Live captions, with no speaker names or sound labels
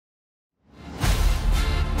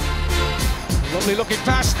Lovely looking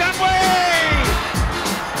pass, Stanway!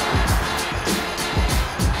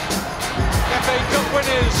 FA Cup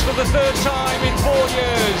winners for the third time in 4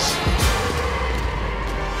 years.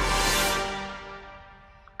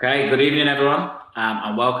 Okay, good evening everyone,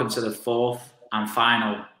 and welcome to the fourth and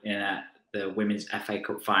final in the Women's FA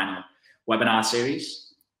Cup final webinar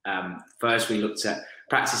series. First we looked at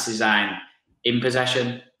practice design in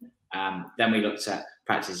possession, then we looked at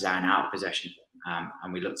practice design out of possession,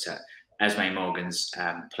 and we looked at Esme Morgan's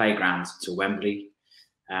playground to Wembley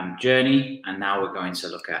journey, and now we're going to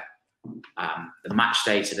look at the match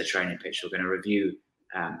day to the training pitch. We're going to review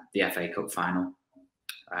the FA Cup final.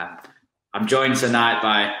 I'm joined tonight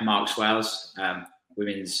by Mark Swales,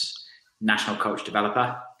 Women's National Coach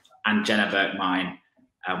Developer, and Jenna Burke-Martin,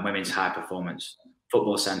 Women's High Performance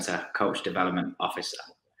Football Centre Coach Development Officer.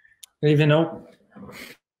 Good evening all.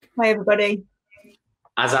 Hi everybody.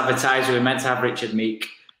 As advertised, we were meant to have Richard Meek.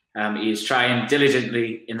 He is trying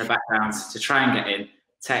diligently in the background to try and get in.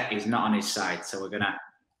 Tech is not on his side, so we're going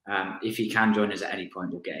to, if he can join us at any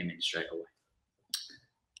point, we'll get him in straight away.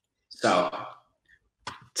 So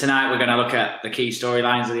tonight we're going to look at the key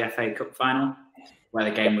storylines of the FA Cup final, where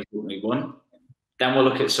the game was ultimately won. Then we'll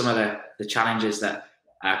look at some of the challenges that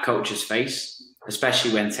coaches face,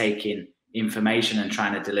 especially when taking information and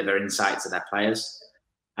trying to deliver insight to their players.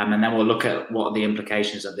 And then we'll look at what are the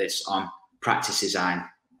implications of this on practice design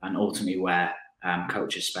and ultimately where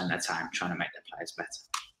coaches spend their time trying to make their players better.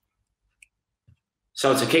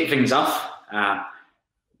 So to kick things off,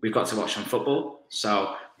 we've got to watch some football.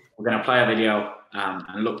 So we're going to play a video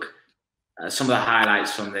and look at some of the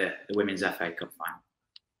highlights from the Women's FA Cup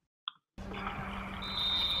final.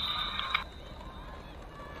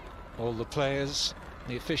 All the players,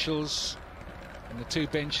 the officials and the two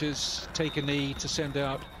benches take a knee to send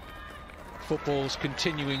out football's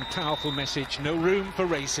continuing powerful message: no room for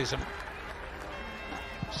racism.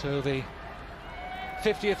 So the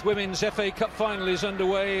 50th Women's FA Cup final is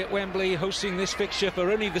underway at Wembley, hosting this fixture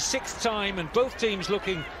for only the 6th time, and both teams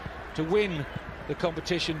looking to win the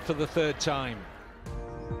competition for the 3rd time.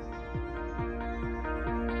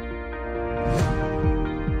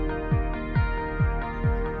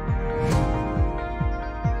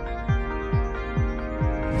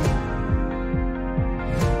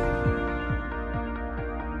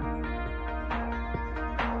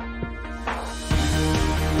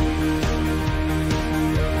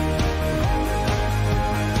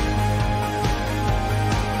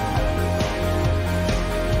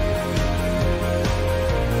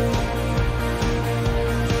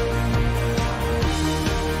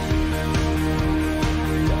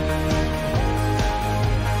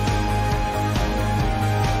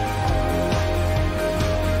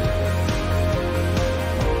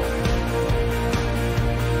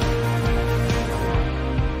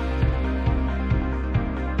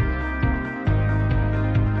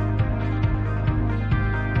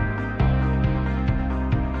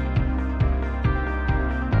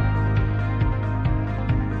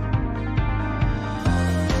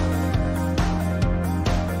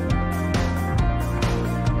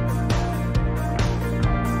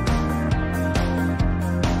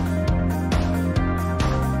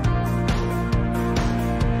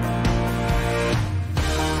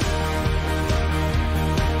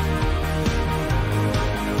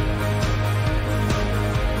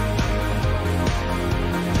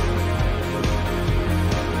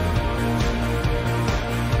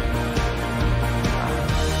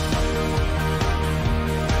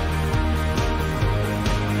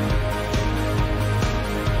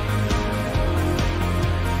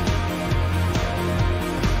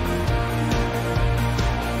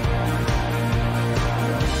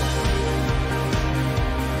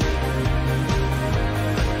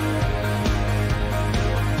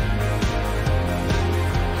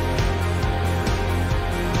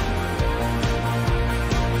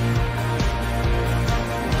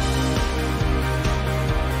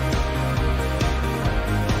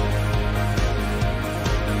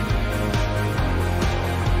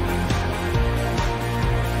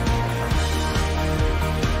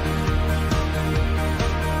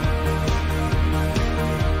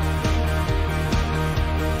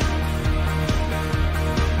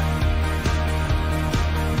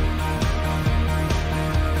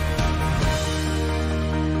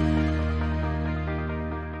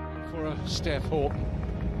 Steph Horton.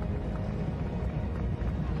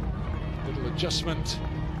 Little adjustment.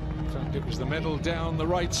 Found it was the medal down the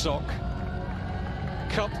right sock.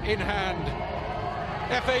 Cup in hand.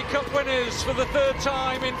 FA Cup winners for the 3rd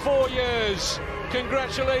time in 4 years.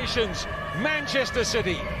 Congratulations, Manchester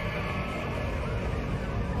City.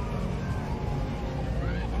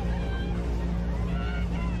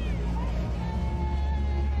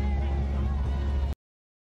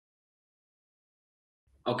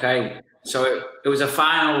 Okay, so it was a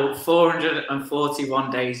final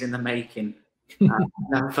 441 days in the making.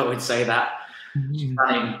 Never thought we'd say that.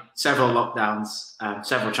 Spanning several lockdowns,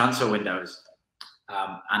 several transfer windows,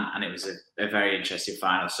 and it was a very interesting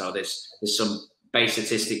final. So there's some base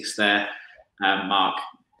statistics there, Mark,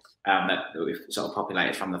 that we've sort of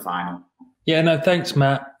populated from the final. Yeah, no, thanks,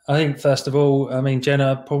 Matt. I think, first of all, I mean,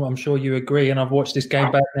 Jenna, I'm sure you agree, and I've watched this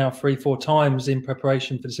game back now 3-4 times in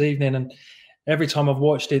preparation for this evening, and every time I've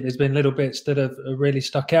watched it, there's been little bits that have really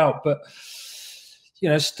stuck out. But, you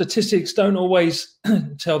know, statistics don't always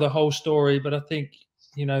tell the whole story, but I think,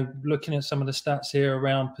 you know, looking at some of the stats here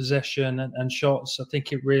around possession and shots, I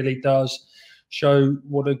think it really does show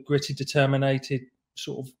what a gritty, determined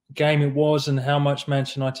sort of game it was, and how much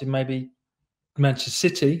Manchester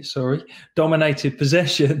City, dominated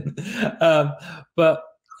possession, but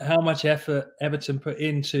how much effort Everton put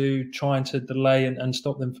into trying to delay and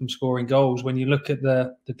stop them from scoring goals. When you look at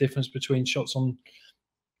the difference between shots on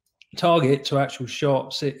target to actual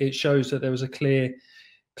shots, it shows that there was a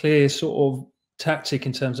clear sort of tactic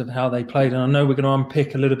in terms of how they played. And I know we're going to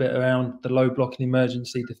unpick a little bit around the low blocking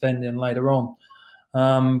emergency defending later on.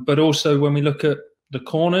 But also when we look at the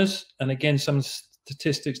corners, and again, some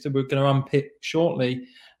statistics that we're going to unpick shortly,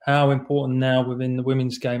 how important now within the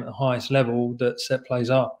women's game at the highest level that set plays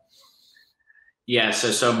are. Yeah, so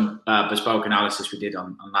some bespoke analysis we did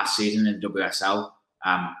on last season in WSL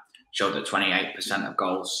showed that 28% of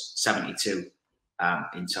goals, 72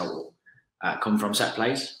 in total, come from set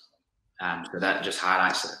plays. So that just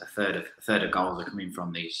highlights that a third of goals are coming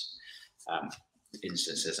from these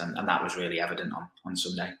instances, and that was really evident on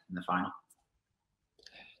Sunday in the final.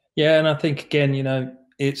 Yeah, and I think, again, you know,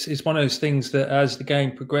 it's one of those things that as the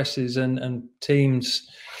game progresses and teams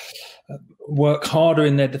work harder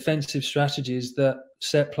in their defensive strategies, that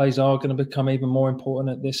set plays are going to become even more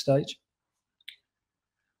important at this stage.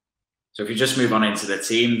 So if you just move on into the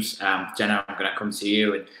teams, Jenna, I'm going to come to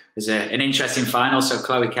you. And there's an interesting final. So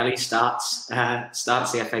Chloe Kelly starts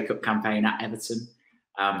the FA Cup campaign at Everton.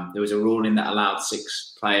 There was a ruling that allowed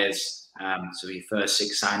 6 players, so your first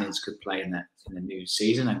 6 signings could play in the new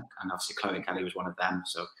season, and obviously Chloe Kelly was one of them.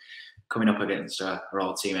 So coming up against her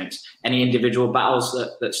old teammates. Any individual battles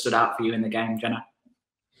that stood out for you in the game, Jenna?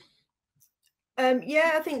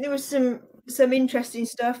 Yeah, I think there was some interesting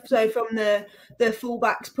stuff. So from the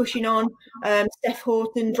fullbacks pushing on, Steph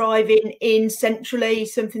Horton driving in centrally,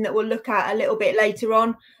 something that we'll look at a little bit later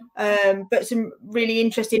on. But some really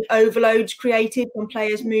interesting overloads created from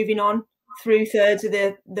players moving on through thirds of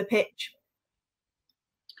the pitch.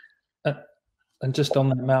 And just on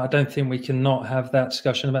that, Matt, I don't think we can not have that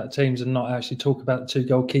discussion about the teams and not actually talk about the 2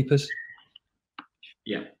 goalkeepers.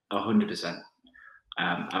 Yeah, 100%.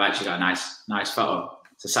 I've actually got a nice photo.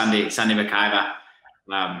 So Sandy McIver,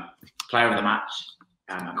 player of the match,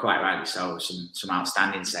 and quite rightly so. Some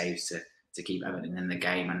outstanding saves to keep Everton in the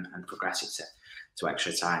game and progress it to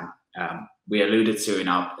extra time. We alluded to in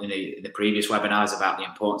the previous webinars about the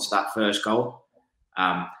importance of that first goal,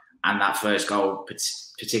 and that first goal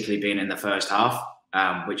particularly being in the first half,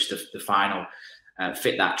 which the final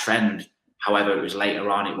fit that trend. However, it was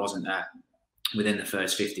later on. It wasn't within the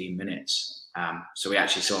first 15 minutes. So we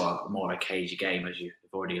actually saw more of a cagey game, as you've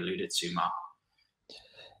already alluded to, Mark.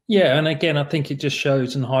 Yeah, and again, I think it just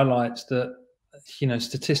shows and highlights that, you know,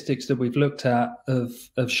 statistics that we've looked at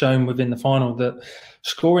have shown within the final that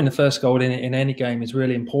scoring the first goal in any game is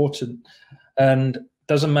really important. And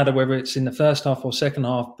doesn't matter whether it's in the first half or second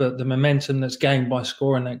half, but the momentum that's gained by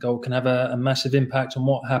scoring that goal can have a massive impact on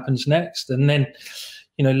what happens next. And then,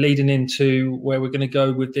 you know, leading into where we're going to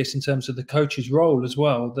go with this in terms of the coach's role as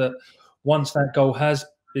well, that once that goal has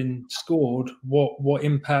been scored, what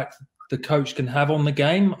impact the coach can have on the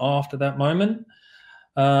game after that moment.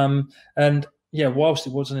 And yeah, whilst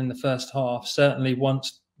it wasn't in the first half, certainly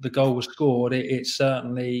once the goal was scored, it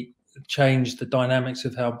certainly changed the dynamics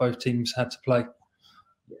of how both teams had to play.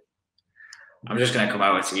 I'm just going to come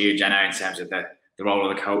over to you, Jenna, in terms of the role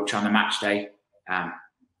of the coach on the match day, and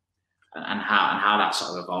how that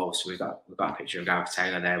sort of evolves. So we've got a picture of Gareth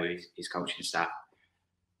Taylor there with his coaching staff.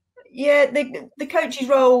 Yeah, the coach's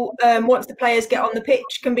role, once the players get on the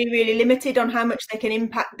pitch, can be really limited on how much they can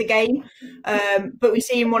impact the game. But we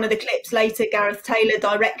see in one of the clips later, Gareth Taylor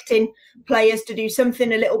directing players to do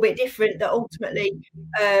something a little bit different that ultimately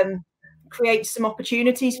creates some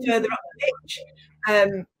opportunities further up the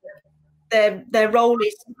pitch. Their role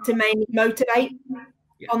is to mainly motivate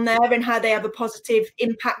on there and how they have a positive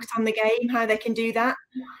impact on the game, how they can do that.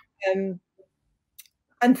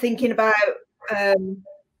 And thinking about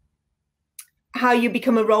how you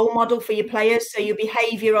become a role model for your players. So your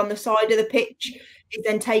behaviour on the side of the pitch is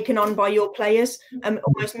then taken on by your players,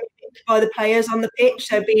 almost mimicked by the players on the pitch.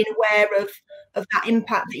 So being aware of that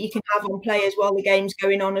impact that you can have on players while the game's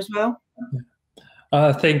going on as well.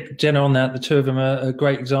 I think, Jenna, on that, the two of them are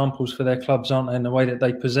great examples for their clubs, aren't they? And the way that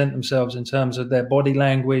they present themselves in terms of their body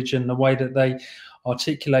language and the way that they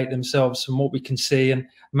articulate themselves from what we can see. And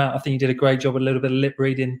Matt, I think you did a great job, a little bit of lip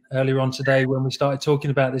reading earlier on today when we started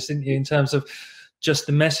talking about this, didn't you, in terms of just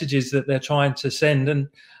the messages that they're trying to send. And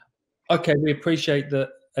okay, we appreciate that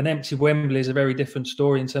an empty Wembley is a very different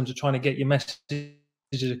story in terms of trying to get your messages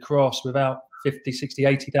across without 50, 60,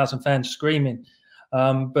 80,000 fans screaming.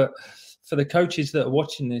 But for the coaches that are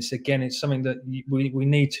watching this, again, it's something that we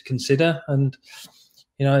need to consider. And,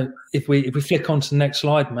 you know, if we flick on to the next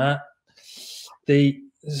slide, Matt,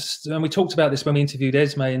 and we talked about this when we interviewed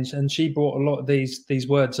Esme, and she brought a lot of these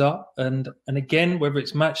words up. And again, whether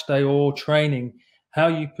it's match day or training, how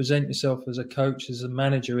you present yourself as a coach, as a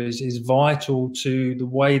manager is vital to the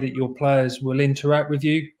way that your players will interact with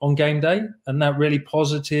you on game day. And that really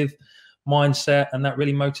positive mindset and that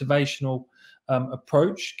really motivational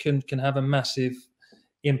approach can have a massive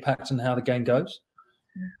impact on how the game goes.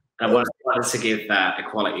 I wanted to give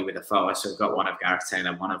equality with the photo. So we've got one of Gareth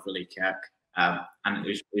Taylor, one of Willie Kirk. And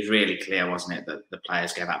it was really clear, wasn't it, that the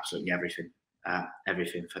players gave absolutely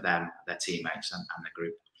everything for them, their teammates and the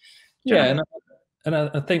group. Yeah, and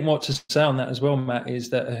I think what to say on that as well, Matt,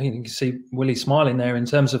 is that you can see Willie smiling there in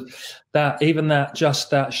terms of that, even that,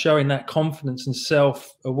 just that showing that confidence and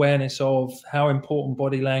self-awareness of how important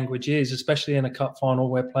body language is, especially in a cup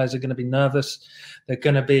final where players are going to be nervous. They're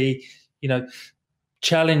going to be, you know,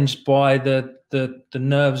 challenged by the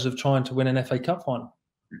nerves of trying to win an FA Cup final.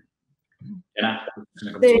 Yeah.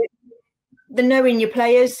 The knowing your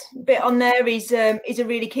players bit on there is a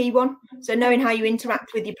really key one. So knowing how you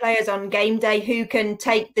interact with your players on game day, who can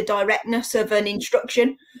take the directness of an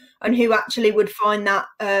instruction and who actually would find that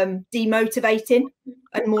demotivating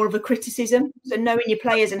and more of a criticism. So knowing your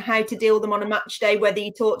players and how to deal with them on a match day, whether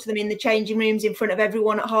you talk to them in the changing rooms in front of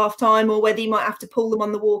everyone at half time or whether you might have to pull them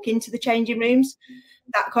on the walk into the changing rooms.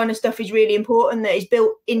 That kind of stuff is really important, that is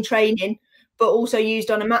built in training but also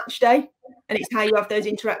used on a match day. And it's how you have those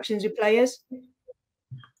interactions with players.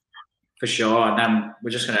 For sure. And then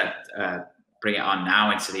we're just going to bring it on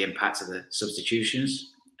now into the impact of the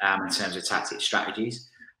substitutions in terms of tactic strategies.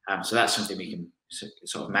 So that's something we can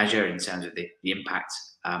sort of measure in terms of the impact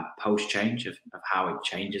post-change of how it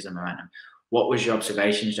changes the momentum. What was your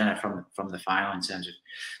observations, Jenna, from the final in terms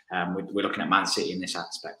of, we're looking at Man City in this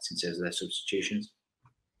aspect in terms of their substitutions?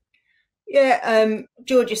 Yeah,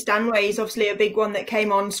 Georgia Stanway is obviously a big one that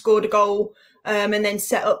came on, scored a goal, and then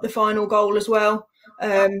set up the final goal as well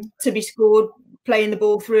to be scored, playing the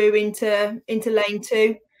ball through into lane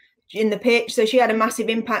 2 in the pitch. So she had a massive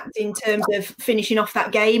impact in terms of finishing off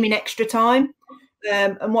that game in extra time.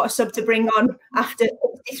 And what a sub to bring on after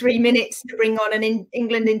 53 minutes, to bring on an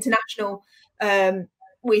England international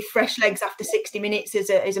with fresh legs after 60 minutes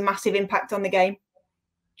is a massive impact on the game.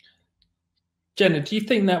 Jenna, do you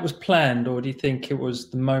think that was planned, or do you think it was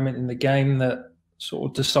the moment in the game that sort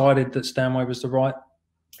of decided that Stanway was the right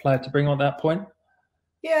player to bring on at that point?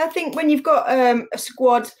 Yeah, I think when you've got a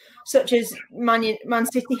squad such as Man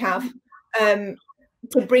City have,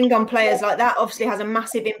 to bring on players like that obviously has a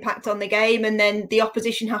massive impact on the game, and then the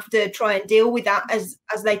opposition have to try and deal with that as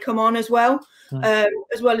they come on as well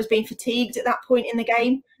as being fatigued at that point in the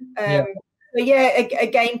game. But yeah, a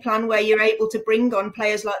game plan where you're able to bring on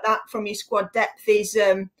players like that from your squad depth is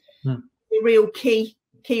a real key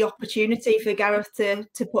opportunity for Gareth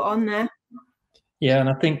to put on there. Yeah, and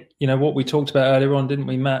I think, you know, what we talked about earlier on, didn't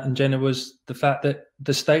we, Matt and Jenna, was the fact that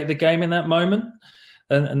the state of the game in that moment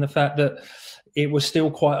and the fact that it was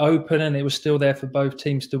still quite open and it was still there for both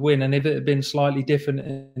teams to win. And if it had been slightly different,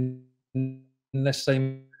 in, let's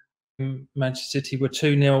say Manchester City were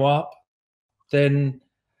 2-0 up, then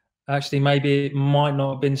actually maybe it might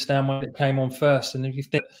not have been Stanway that came on first. And if you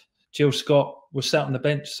think Jill Scott was sat on the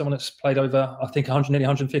bench, someone that's played over, I think, nearly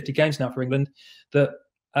 150 games now for England, that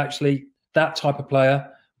actually that type of player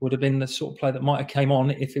would have been the sort of player that might have came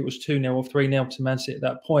on if it was 2-0 or 3-0 to Man City at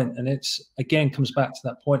that point. And it's, again, comes back to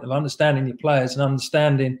that point of understanding your players and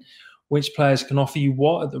understanding which players can offer you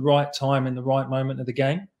what at the right time in the right moment of the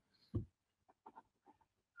game.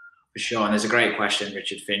 For sure. And there's a great question.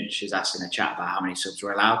 Richard Finch is asking in the chat about how many subs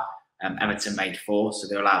were allowed. Everton made 4, so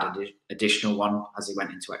they were allowed an additional 1 as they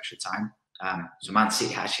went into extra time. So Man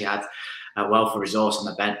City actually had a wealth of resource on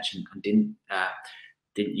the bench and didn't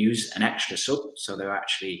use an extra sub. So they were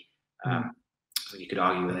actually, you could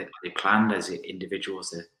argue that they planned as individuals.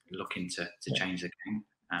 They're looking to change the game,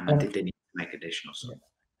 and did they need to make additional subs?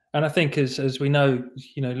 And I think as we know,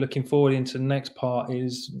 looking forward into the next part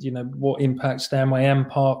is, what impact Stanway and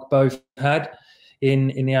Park both had in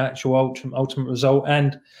the actual ultimate result.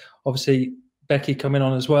 And obviously Becky coming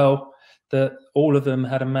on as well, that all of them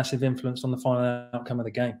had a massive influence on the final outcome of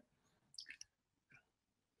the game.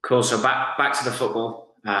 Cool. So back to the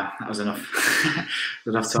football. That was enough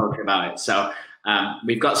talking about it. So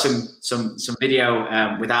we've got some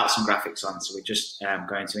video without some graphics on. So we're just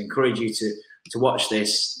going to encourage you to watch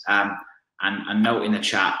this and note in the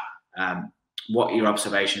chat what your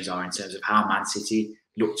observations are in terms of how Man City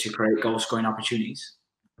look to create goal scoring opportunities.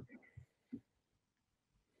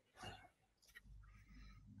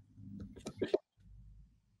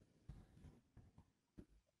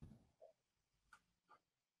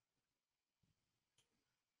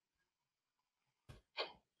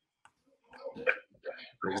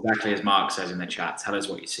 Exactly as Mark says in the chat, tell us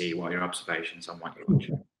what you see, what are your observations on what you're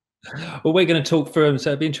watching. Well, we're going to talk through them,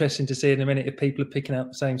 so it'd be interesting to see in a minute if people are picking up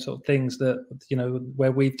the same sort of things that,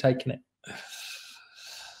 where we've taken it.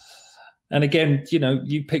 And again,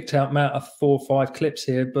 you picked out, Matt, 4 or 5 clips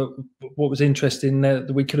here, but what was interesting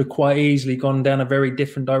that we could have quite easily gone down a very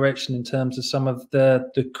different direction in terms of some of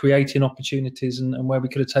the creating opportunities and where we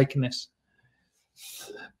could have taken this.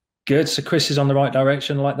 Good. So Chris is on the right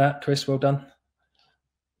direction like that. Chris, well done.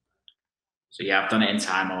 So yeah, I've done it in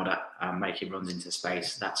time order, making runs into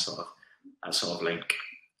space, that sort of link.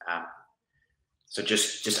 So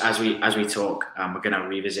just as we talk, we're going to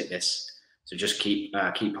revisit this. So just keep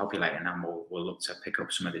populating, and we'll look to pick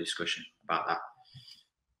up some of the discussion about that.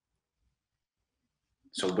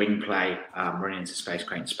 So wing play, running into space,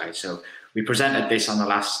 creating space. So we presented this on the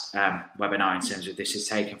last webinar in terms of this is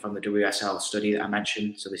taken from the WSL study that I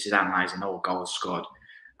mentioned. So this is analysing all goals scored,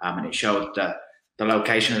 and it showed that the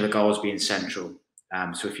location of the goals being central.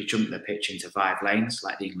 So if you jump the pitch into 5 lanes,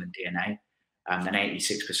 like the England DNA, then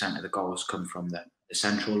 86% of the goals come from the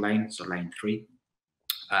central lane, so lane 3.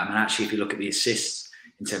 And actually, if you look at the assists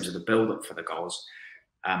in terms of the build-up for the goals,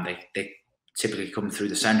 they typically come through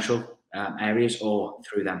the central areas or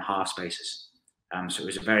through them half spaces. So it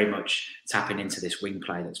was very much tapping into this wing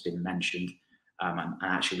play that's been mentioned, and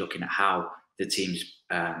actually looking at how the teams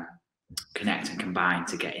connect and combine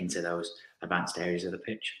to get into those advanced areas of the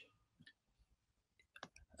pitch.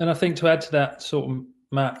 And I think to add to that, sort of,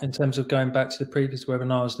 Matt, in terms of going back to the previous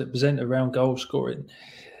webinars that presented around goal scoring,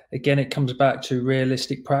 again, it comes back to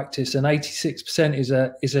realistic practice, and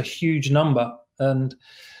 86% is a huge number. And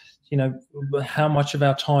how much of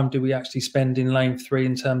our time do we actually spend in lane 3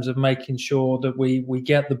 in terms of making sure that we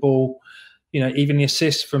get the ball? Even the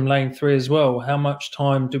assists from lane 3 as well. How much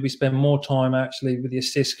time do we spend more time actually with the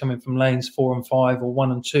assists coming from lanes 4 and 5 or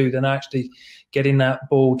 1 and 2 than actually getting that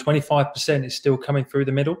ball? 25% is still coming through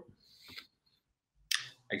the middle.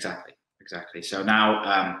 Exactly. So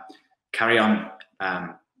now carry on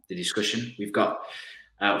the discussion. We've got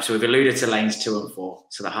so we've alluded to lanes 2 and 4,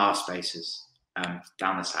 so the half spaces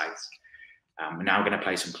down the sides. We're now going to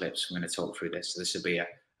play some clips. We're going to talk through this. So this will be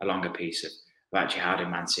a longer piece of actually how did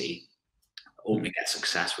Man City ultimately get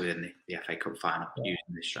success within the FA Cup final using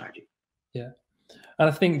this strategy. Yeah. And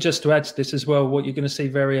I think just to add to this as well, what you're going to see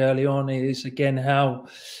very early on is, again, how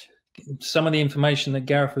some of the information that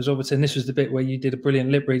Gareth was obviously, and this was the bit where you did a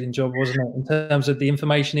brilliant lip reading job, wasn't it? In terms of the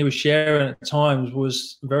information he was sharing at times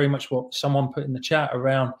was very much what someone put in the chat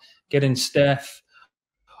around getting Steph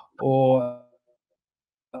or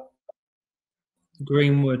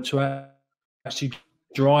Greenwood to actually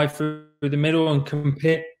drive through the middle and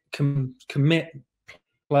commit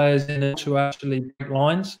players into actually break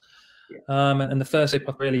lines. And the first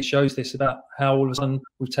clip really shows this, about how all of a sudden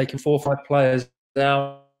we've taken 4 or 5 players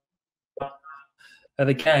out of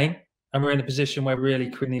the game and we're in a position where we're really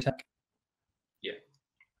creating the attack.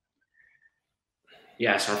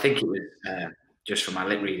 Yeah, so I think it was just from my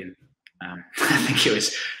lip reading, I think it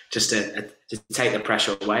was just to take the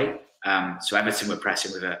pressure away. So Everton were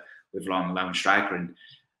pressing with long lone striker, and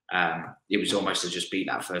it was almost to just beat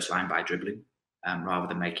that first line by dribbling, rather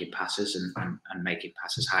than making passes and making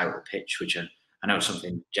passes higher up the pitch, which I know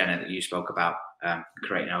something, Jenna, that you spoke about,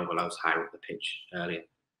 creating overloads higher up the pitch earlier.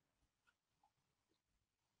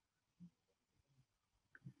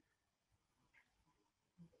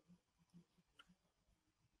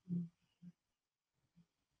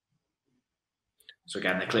 So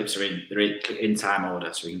again, the clips are in time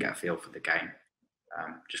order, so we can get a feel for the game.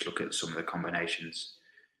 Just look at some of the combinations.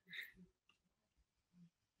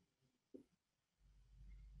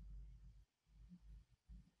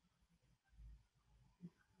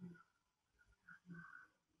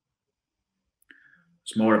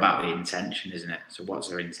 It's more about the intention, isn't it? So what's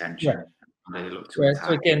their intention? They look to attack.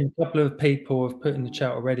 So again, a couple of people have put in the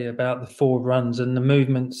chat already about the forward runs and the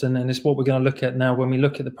movements, and it's what we're going to look at now when we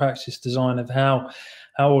look at the practice design of how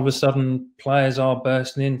all of a sudden players are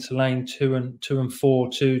bursting into lane 2 and 4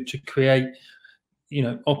 to create, you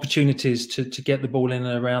know, opportunities to get the ball in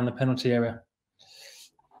and around the penalty area.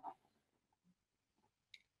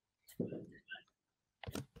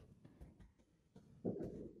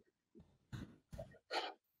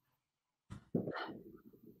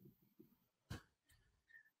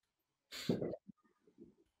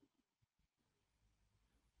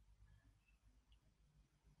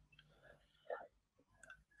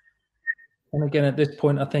 And again, at this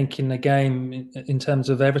point, I think in the game, in terms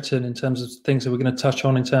of Everton, in terms of things that we're going to touch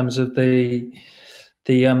on, in terms of the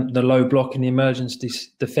low block and the emergency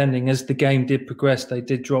defending, as the game did progress, they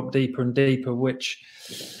did drop deeper and deeper.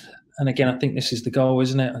 And again, I think this is the goal,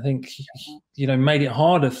 isn't it? I think, you know, made it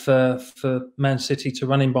harder for Man City to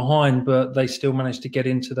run in behind, but they still managed to get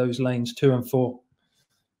into those lanes 2 and 4.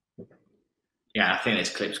 Yeah, I think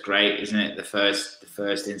this clip's great, isn't it? The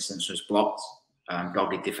first instance was blocked.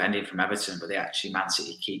 Dogged defending from Everton, but they actually, Man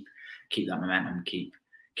City, keep that momentum, keep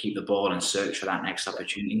the ball and search for that next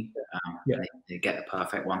opportunity. They get the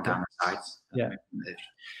perfect one down the sides.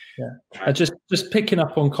 Just picking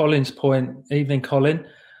up on Colin's point. Evening, Colin.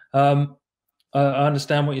 I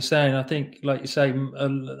understand what you're saying. I think, like you say,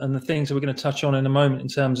 and the things that we're going to touch on in a moment in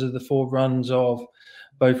terms of the forward runs of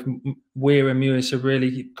both Weir and Mewis are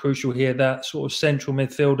really crucial here. That sort of central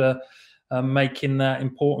midfielder making that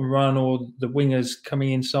important run, or the wingers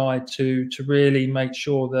coming inside to really make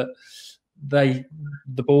sure that the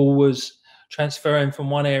ball was transferring from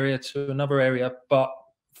one area to another area, but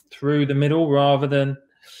through the middle rather than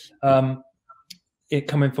it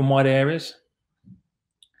coming from wide areas.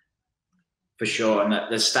 For sure, and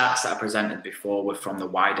the stats that I presented before were from the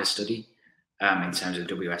wider study in terms of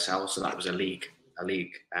WSL, so that was a league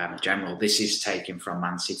general. This is taken from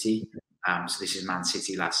Man City, so this is Man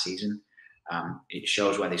City last season. It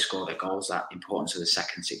shows where they score their goals, that importance of the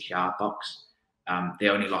second 6-yard box. They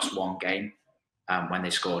only lost one game when they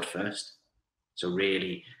scored first. So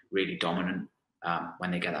really, really dominant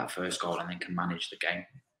when they get that first goal and then can manage the game.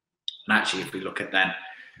 And actually, if we look at then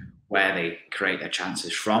where they create their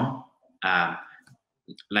chances from,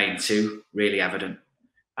 lane 2, really evident.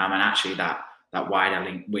 And actually that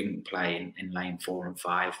wider wing play in lane 4 and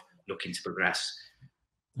 5, looking to progress.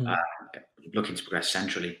 Looking to progress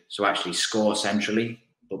centrally, so actually score centrally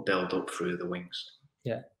but build up through the wings.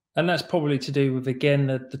 Yeah, and that's probably to do with, again,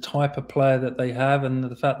 the type of player that they have, and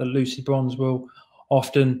the fact that Lucy Bronze will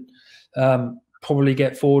often probably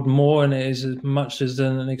get forward more, and it is as much as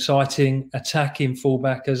an exciting attacking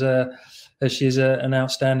fullback as she is an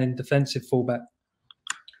outstanding defensive fullback.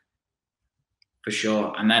 For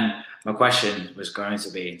sure. And then my question was going to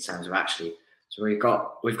be in terms of actually, so we've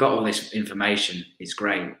got all this information, it's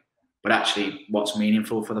great, but actually what's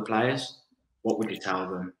meaningful for the players? What would you tell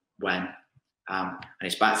them when? And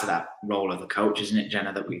it's back to that role of the coach, isn't it,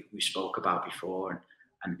 Jenna, that we spoke about before,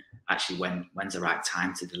 and actually when's the right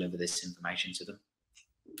time to deliver this information to them?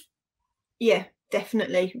 Yeah,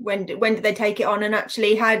 definitely. When do they take it on, and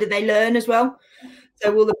actually how do they learn as well?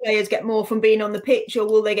 So will the players get more from being on the pitch, or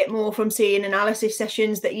will they get more from seeing analysis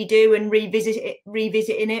sessions that you do and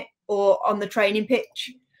revisiting it, or on the training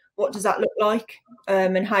pitch? What does that look like,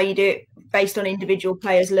 and how you do it based on individual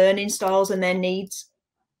players' learning styles and their needs?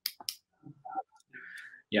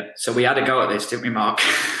 Yeah, so we had a go at this, didn't we, Mark?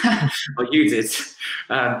 Or you did.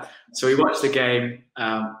 So we watched the game.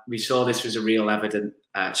 We saw this was a real evident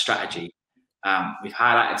strategy. We've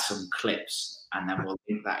highlighted some clips, and then we'll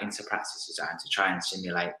link that into practice design to try and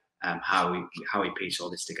simulate how we piece all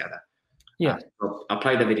this together. Yeah, I'll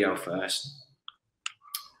play the video first.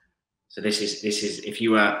 So this is if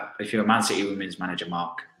you were Man City women's manager,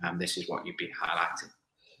 Mark, this is what you'd be highlighting.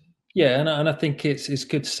 Yeah, and I think it's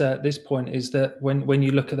good to say at this point is that when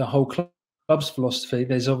you look at the whole club's philosophy,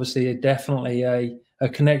 there's obviously definitely a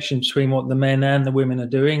connection between what the men and the women are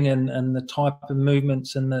doing, and the type of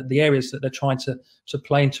movements and the areas that they're trying to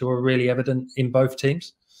play into are really evident in both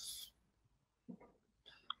teams.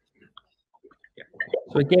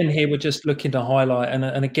 So again, here we're just looking to highlight,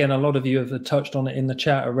 and again, a lot of you have touched on it in the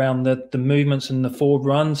chat around the movements and the forward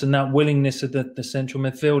runs, and that willingness of the central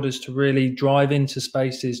midfielders to really drive into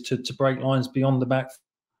spaces to break lines beyond the back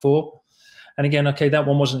four. And again, okay, that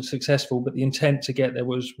one wasn't successful, but the intent to get there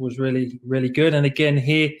was really, really good. And again,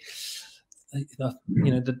 here,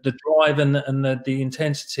 you know, the drive and the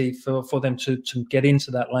intensity for them to get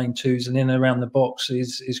into that lane 2s and in and around the box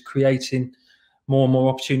is creating more and more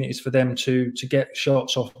opportunities for them to get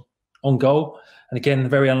shots off on goal. again,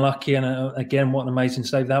 very unlucky. And again, what an amazing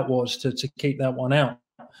save that was to keep that one out.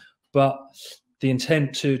 But the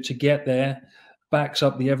intent to get there backs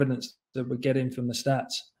up the evidence that we're getting from the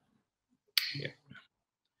stats. Yeah.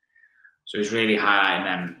 So it's really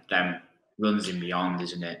highlighting them runs in beyond,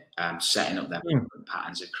 isn't it? Setting up them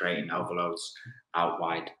patterns of creating overloads out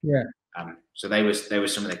wide. Yeah. So they were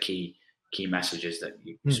some of the key messages that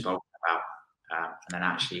you spoke about, and then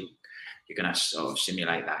actually you're going to sort of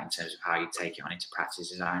simulate that in terms of how you take it on into practice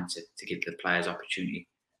design to give the players opportunity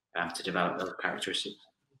to develop those characteristics.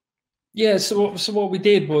 Yeah, so what we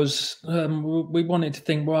did was we wanted to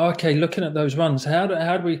think, well, okay, looking at those runs, how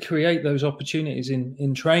do we create those opportunities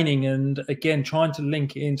in training? And again, trying to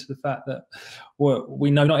link it into the fact that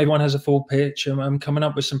we know not everyone has a full pitch, and I'm coming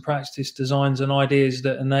up with some practice designs and ideas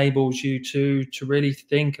that enables you to really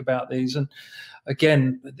think about these. And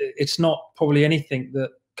again, it's not probably anything that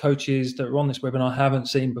coaches that are on this webinar haven't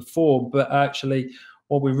seen before, but actually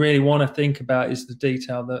what we really want to think about is the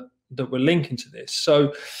detail that we're linking to this.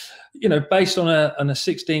 So, you know, based on a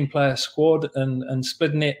 16-player squad and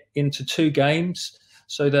splitting it into 2 games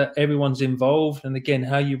so that everyone's involved, and again,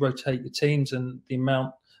 how you rotate your teams and the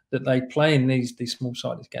amount that they play in these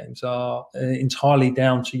small-sided games are entirely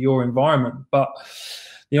down to your environment. But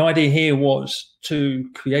the idea here was to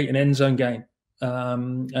create an end zone game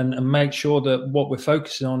and make sure that what we're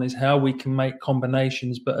focusing on is how we can make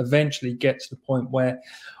combinations, but eventually get to the point where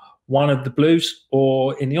one of the blues,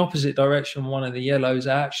 or in the opposite direction, one of the yellows,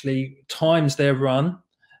 actually times their run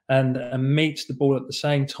and meets the ball at the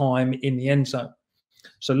same time in the end zone.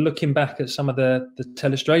 So looking back at some of the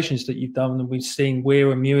illustrations that you've done, and we've seen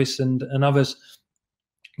Weir and Mewis and others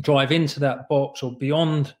drive into that box or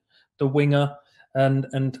beyond the winger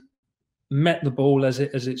and met the ball as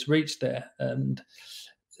it's reached there. And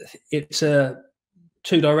it's a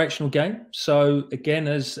 2-directional game. So again,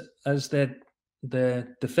 as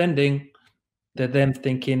they're defending, they're then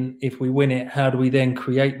thinking, if we win it, how do we then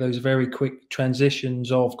create those very quick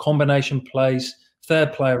transitions of combination plays,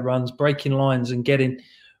 third player runs, breaking lines, and getting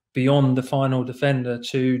beyond the final defender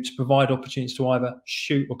to provide opportunities to either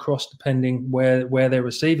shoot or cross, depending where they're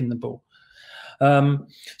receiving the ball.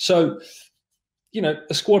 So, you know,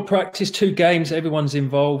 a squad practice, 2 games, everyone's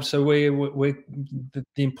involved. So the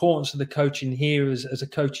importance of the coaching here as a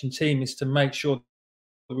coaching team is to make sure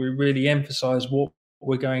we really emphasize what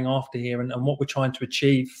we're going after here and what we're trying to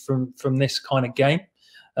achieve from this kind of game.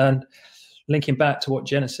 And linking back to what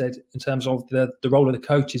Jenna said in terms of the role of the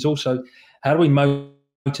coach is also, how do we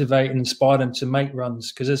motivate and inspire them to make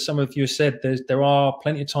runs? Because as some of you said, there are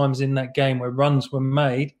plenty of times in that game where runs were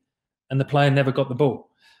made and the player never got the ball.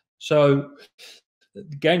 So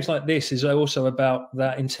games like this is also about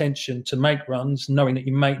that intention to make runs, knowing that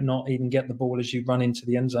you may not even get the ball as you run into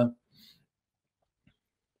the end zone.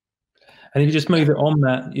 And if you just move it on,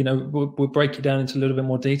 Matt, you know, we'll break it down into a little bit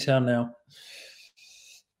more detail now.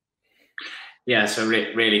 Yeah, so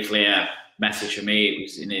really clear message for me. It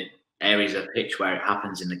was in the areas of pitch where it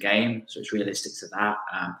happens in the game, so it's realistic to that.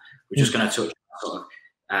 We're just going to touch on sort of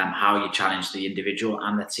how you challenge the individual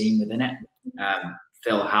and the team within it.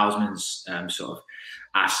 Phil Hausman's sort of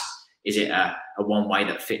asked, is it a one way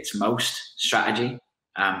that fits most strategy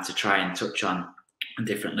to try and touch on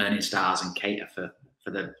different learning styles and cater for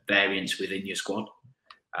the variance within your squad?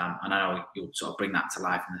 And I know you'll sort of bring that to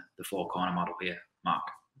life in the 4-corner model here, Mark.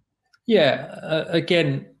 Yeah,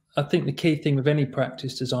 again, I think the key thing with any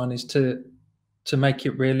practice design is to make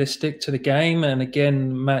it realistic to the game. And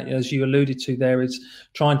again, Matt, as you alluded to there, is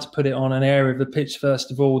trying to put it on an area of the pitch,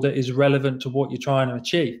 first of all, that is relevant to what you're trying to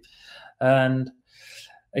achieve. And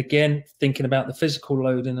again, thinking about the physical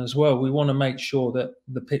loading as well, we want to make sure that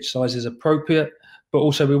the pitch size is appropriate, but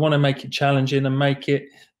also we want to make it challenging and make it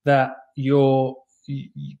that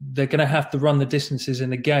they're going to have to run the distances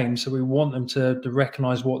in the game. So we want them to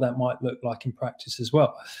recognize what that might look like in practice as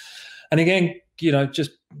well. And again, you know,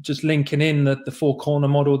 just linking in the 4-corner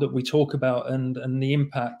model that we talk about and the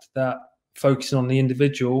impact that focusing on the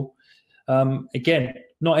individual. Again,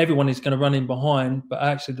 not everyone is going to run in behind, but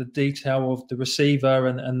actually the detail of the receiver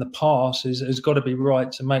and the pass has got to be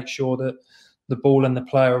right to make sure that the ball and the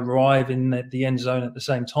player arrive in the end zone at the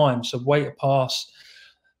same time. So weight of pass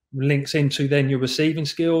links into then your receiving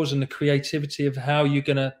skills and the creativity of how you're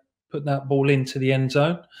going to put that ball into the end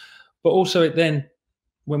zone. But also it then,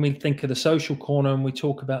 when we think of the social corner and we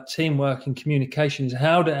talk about teamwork and communications,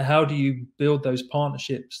 how do you build those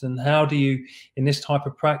partnerships, and how do you, in this type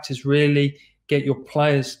of practice, really get your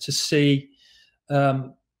players to see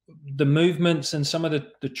the movements and some of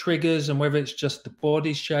the triggers, and whether it's just the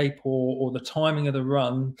body shape or the timing of the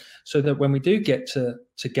run, so that when we do get to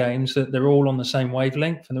games, that they're all on the same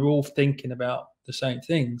wavelength and they're all thinking about the same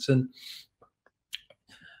things. And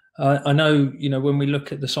I know, when we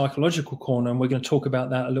look at the psychological corner, and we're going to talk about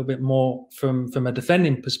that a little bit more from a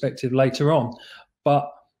defending perspective later on,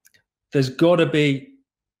 but there's got to be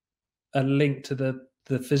a link to the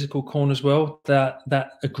physical corner as well, that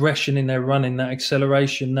aggression in their running, that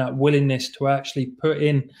acceleration, that willingness to actually put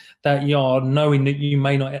in that yard, knowing that you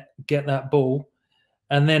may not get that ball,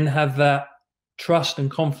 and then have that trust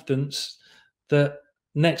and confidence that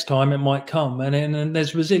next time it might come. And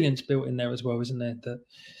there's resilience built in there as well, isn't there? That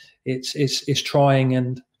it's trying.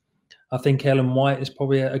 And I think Ellen White is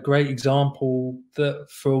probably a great example that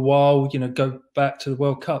for a while, go back to the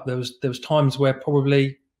World Cup, there was times where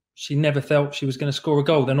probably she never felt she was going to score a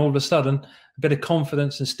goal. Then all of a sudden, a bit of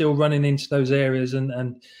confidence and still running into those areas,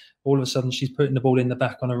 and all of a sudden she's putting the ball in the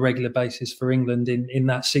back on a regular basis for England in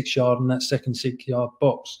that 6 yard and that second 6 yard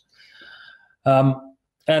box.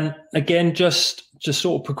 And again, just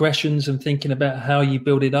sort of progressions and thinking about how you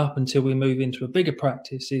build it up until we move into a bigger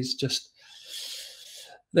practice is just,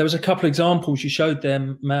 there was a couple of examples you showed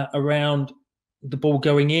them, Matt, around the ball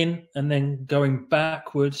going in and then going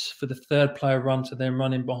backwards for the third player run to then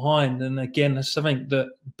running behind. And again, there's something that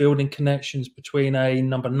building connections between a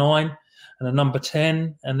number 9 and a number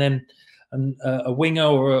 10, and then a winger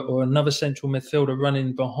or another central midfielder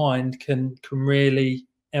running behind can really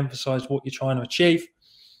emphasize what you're trying to achieve.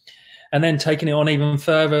 And then taking it on even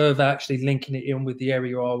further of actually linking it in with the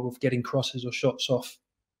area of getting crosses or shots off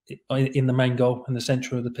in the main goal in the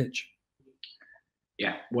centre of the pitch.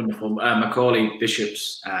 Yeah, wonderful. Macaulay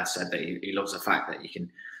Bishops said that he loves the fact that you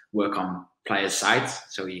can work on players' sides,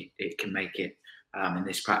 so it can make it in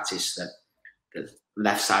this practice that the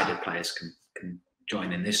left-sided players can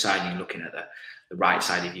join in this side. You're looking at the right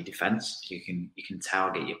side of your defence. You can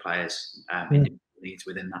target your players needs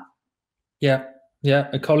within that.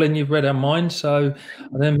 Yeah. Colin, you've read our mind. So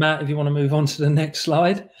then, Matt, if you want to move on to the next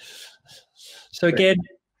slide. So again,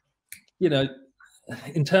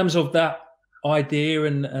 in terms of that idea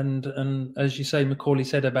and as you say, Macaulay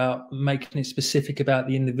said about making it specific about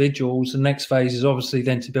the individuals, the next phase is obviously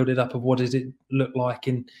then to build it up of what does it look like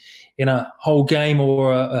in a whole game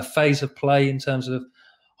or a phase of play in terms of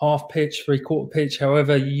half pitch, 3/4 pitch,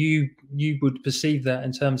 however you would perceive that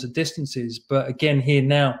in terms of distances. But again, here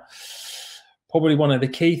now, probably one of the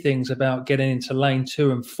key things about getting into lane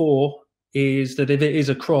 2 and 4 is that if it is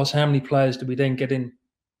a cross, how many players do we then get into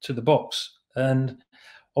the box? And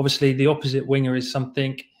obviously the opposite winger is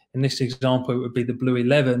something, in this example, it would be the blue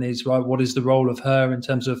 11, is right, what is the role of her in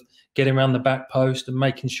terms of getting around the back post and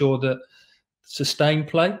making sure that sustained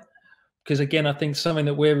play? Because again, I think something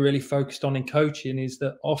that we're really focused on in coaching is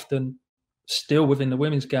that often still within the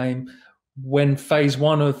women's game, when phase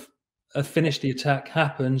 1 of finish the attack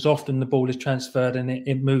happens, often the ball is transferred and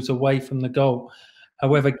it moves away from the goal.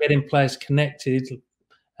 However, getting players connected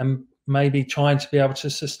and maybe trying to be able to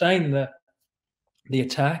sustain the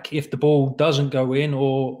attack if the ball doesn't go in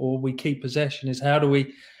or we keep possession is how do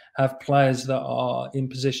we have players that are in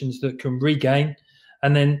positions that can regain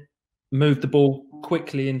and then move the ball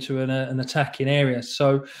quickly into an attacking area.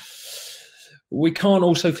 So we can't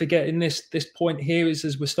also forget in this point here is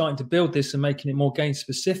as we're starting to build this and making it more game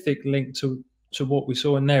specific linked to what we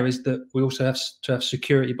saw in there is that we also have to have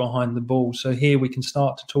security behind the ball. So here we can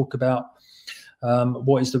start to talk about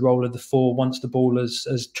what is the role of the 4 once the ball has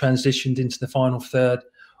transitioned into the final third.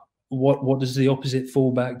 What does the opposite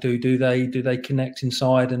fullback do? Do they connect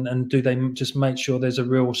inside and do they just make sure there's a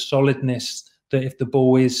real solidness that if the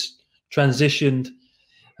ball is transitioned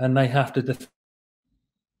and they have to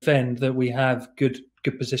defend, that we have good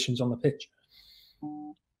positions on the pitch.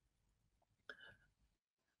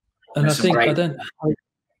 And I think I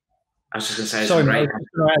was just going to say, sorry,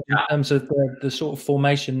 in terms of the sort of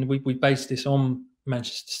formation, we based this on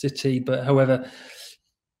Manchester City, but however,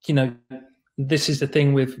 this is the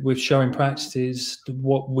thing with showing practices.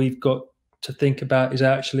 What we've got to think about is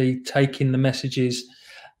actually taking the messages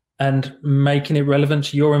and making it relevant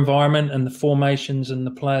to your environment and the formations and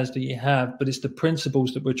the players that you have. But it's the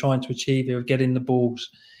principles that we're trying to achieve here of getting the balls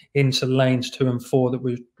into lanes 2 and 4 that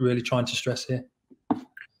we're really trying to stress here.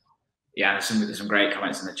 Yeah, there's some great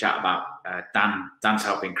comments in the chat about Dan's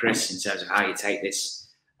helping Chris in terms of how you take this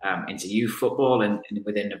into youth football and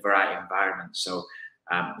within a variety of environments. So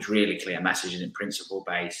it's really clear message and principle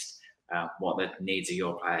based what the needs of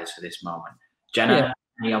your players for this moment. Jenna,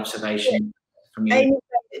 any observation from you? Amy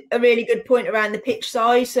made a really good point around the pitch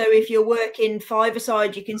size. So if you're working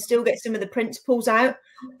 5-a-side, you can still get some of the principles out,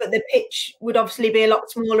 but the pitch would obviously be a lot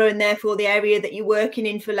smaller, and therefore the area that you're working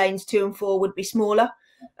in for lanes 2 and 4 would be smaller.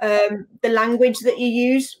 The language that you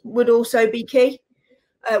use would also be key.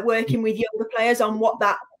 Working with younger players on what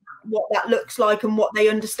that what that looks like and what they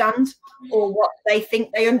understand, or what they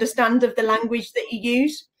think they understand of the language that you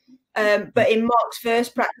use. But in Mark's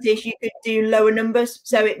first practice, you could do lower numbers.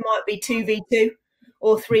 So it might be 2v2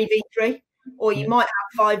 or 3v3, or you might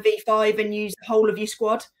have 5v5 and use the whole of your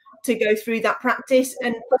squad to go through that practice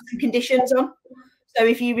and put some conditions on. So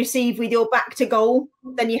if you receive with your back to goal,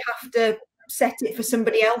 then you have to set it for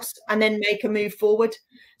somebody else and then make a move forward.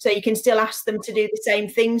 So you can still ask them to do the same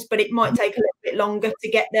things, but it might take a little bit longer to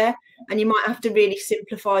get there, and you might have to really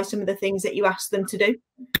simplify some of the things that you ask them to do.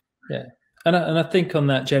 Yeah, and I think on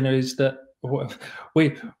that, Jenna, is that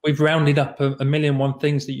we've rounded up a million one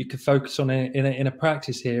things that you could focus on in a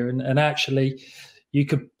practice here, and actually you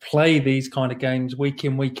could play these kind of games week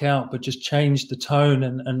in, week out, but just change the tone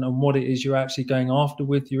and what it is you're actually going after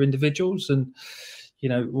with your individuals. And you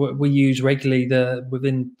know, we use regularly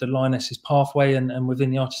within the Lionesses pathway and within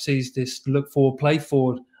the RTCs this look forward, play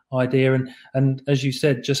forward idea. And as you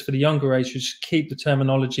said, just for the younger age, just keep the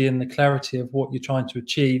terminology and the clarity of what you're trying to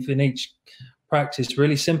achieve in each practice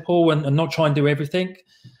really simple, and not try and do everything.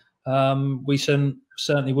 We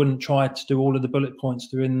certainly wouldn't try to do all of the bullet points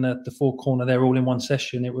during the four corner there all in one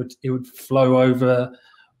session. It would flow over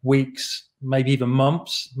weeks, maybe even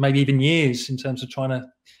months, maybe even years in terms of trying to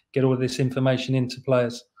get all of this information into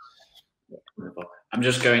players. I'm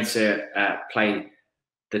just going to play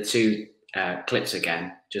the two clips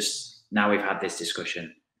again. Just now we've had this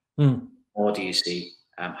discussion. What do you see?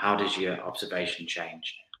 How does your observation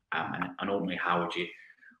change? And ultimately, how would you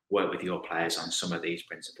work with your players on some of these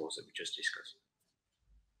principles that we just discussed?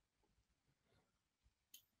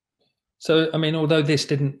 So, I mean, although this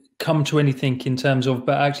didn't come to anything in terms of,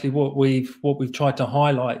 but actually what we've tried to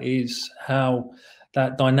highlight is how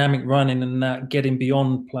that dynamic running and that getting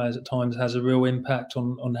beyond players at times has a real impact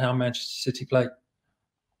on how Manchester City play.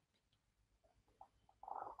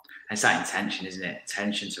 It's that intention, isn't it?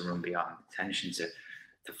 Intention to run beyond, intention to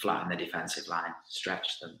flatten the defensive line,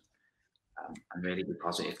 stretch them, and really be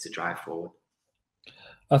positive to drive forward.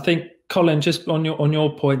 I think, Colin, just on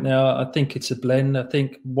your point there, I think it's a blend. I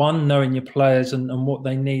think one, knowing your players and what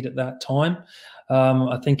they need at that time.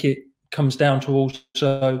 I think it comes down to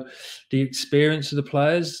also the experience of the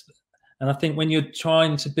players. And I think when you're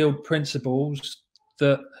trying to build principles,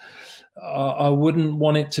 that I wouldn't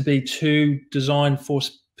want it to be too designed for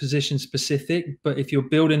position specific, but if you're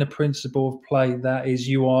building a principle of play that is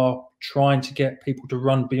you are trying to get people to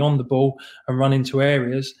run beyond the ball and run into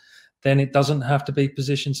areas, then it doesn't have to be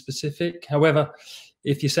position specific. However,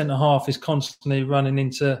 if your centre half is constantly running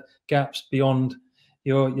into gaps beyond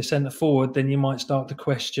your centre forward, then you might start to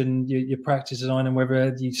question your practice design and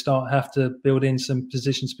whether you have to build in some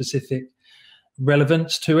position specific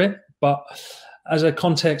relevance to it. But as a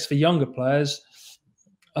context for younger players,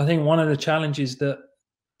 I think one of the challenges that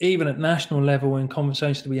even at national level in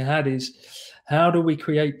conversations that we had is how do we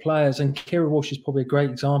create players? And Kira Walsh is probably a great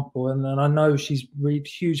example. And I know she's reaped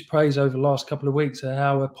huge praise over the last couple of weeks at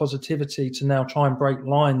how her positivity to now try and break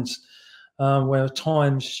lines, where at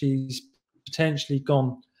times she's potentially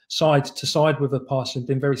gone side to side with her pass and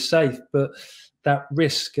been very safe. But that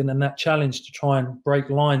risk and that challenge to try and break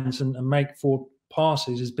lines and make forward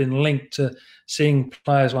passes has been linked to seeing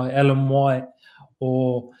players like Ellen White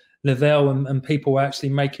or Lavelle and people actually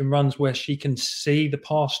making runs where she can see the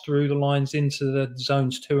pass through the lines into the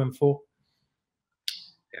zones 2 and 4.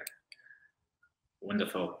 Yeah.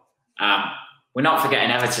 Wonderful. We're not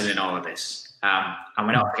forgetting Everton in all of this, and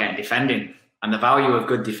we're not forgetting defending and the value of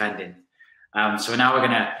good defending. So now we're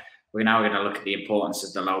gonna look at the importance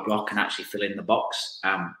of the low block and actually fill in the box.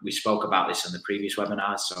 We spoke about this on the previous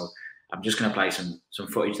webinar, so I'm just going to play some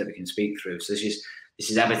footage that we can speak through. So this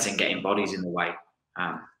is Everton getting bodies in the way.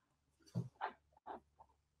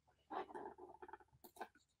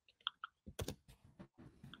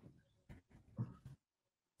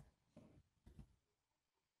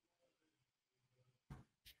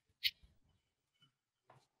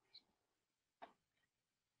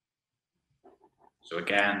 So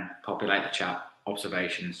again, populate the chat,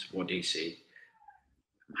 observations, what do you see?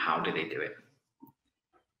 How do they do it?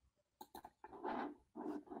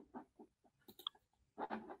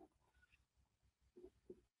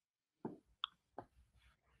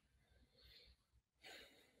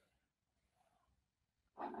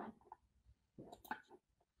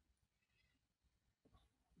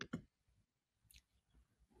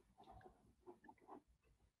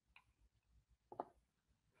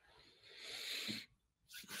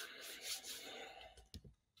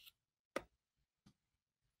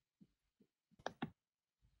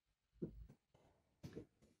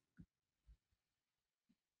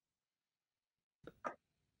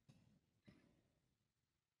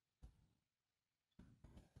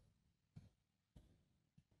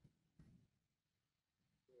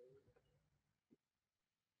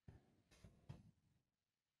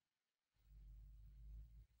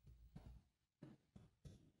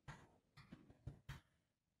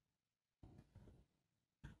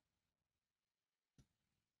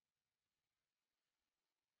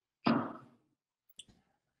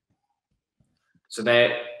 So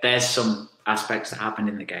there's some aspects that happened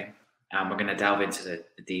in the game. We're going to delve into the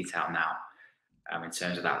detail now in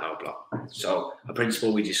terms of that low block. So a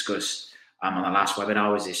principle we discussed on the last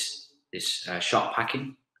webinar was this shot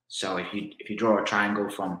packing. So if you draw a triangle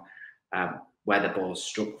from where the ball's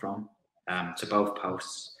struck from to both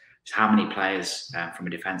posts, so how many players from a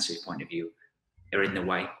defensive point of view are in the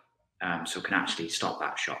way, so can actually stop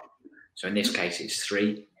that shot. So in this case, it's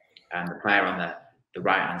 3. The player on the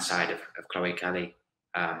right-hand side of Chloe Kelly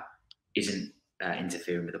isn't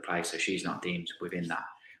interfering with the play, so she's not deemed within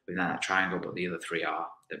that triangle, but the other 3 are,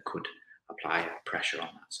 that could apply pressure on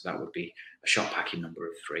that. So that would be a shot packing number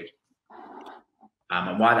of 3.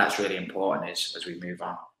 And why that's really important is, as we move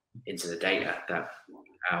on into the data, that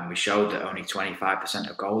we showed that only 25%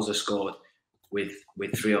 of goals are scored with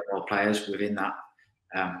 3 or more players within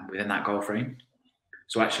that goal frame.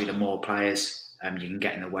 So actually, the more players you can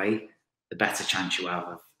get in the way, the better chance you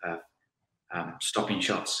have of stopping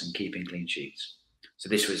shots and keeping clean sheets. So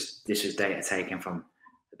this was data taken from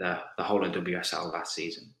the whole of WSL last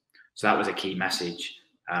season. So that was a key message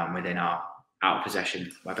within our out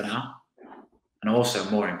possession webinar, and also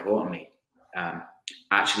more importantly,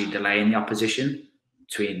 actually delaying the opposition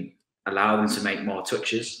between allow them to make more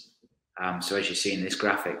touches. So as you see in this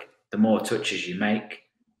graphic, the more touches you make,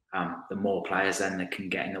 the more players then that can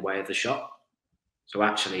get in the way of the shot. So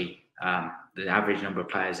actually, the average number of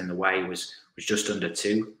players in the way was just under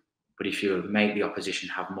 2. But if you make the opposition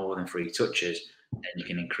have more than 3 touches, then you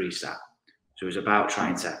can increase that. So it was about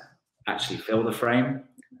trying to actually fill the frame,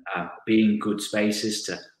 be in good spaces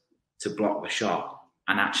to block the shot,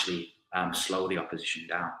 and actually slow the opposition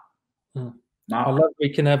down. Mark? I love we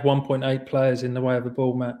can have 1.8 players in the way of a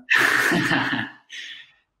ball, Matt.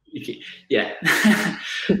 Yeah.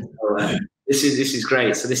 So, this is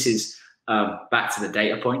great. So this is back to the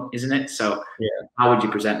data point, isn't it? So how would you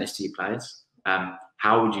present this to your players?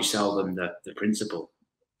 How would you sell them the principle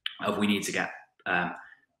of we need to get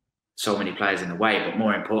so many players in the way? But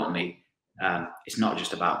more importantly, it's not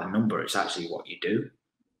just about the number, it's actually what you do,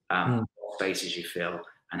 what spaces you fill,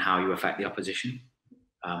 and how you affect the opposition.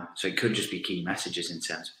 So it could just be key messages in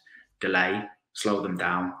terms of delay, slow them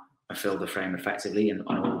down, and fill the frame effectively, and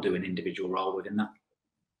all do an individual role within that.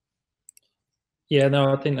 Yeah,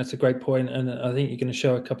 no, I think that's a great point, and I think you're going to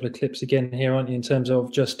show a couple of clips again here, aren't you, in terms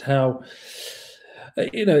of just how,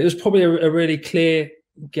 it was probably a really clear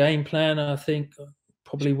game plan. I think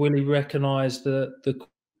probably Willie recognised the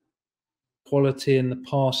quality and the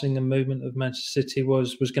passing and movement of Manchester City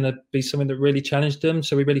was going to be something that really challenged them.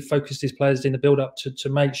 So we really focused his players in the build-up to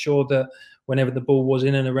make sure that whenever the ball was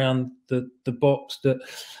in and around the box, that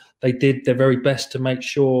they did their very best to make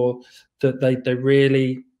sure that they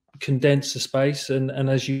really condense the space and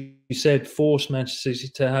as you said, force Manchester City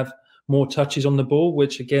to have more touches on the ball,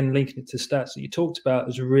 which again, linking it to stats that you talked about,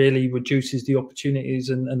 is really reduces the opportunities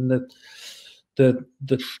and the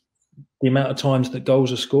amount of times that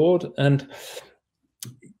goals are scored. And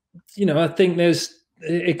I think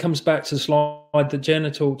it comes back to the slide that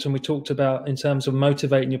Jenna talked, and we talked about in terms of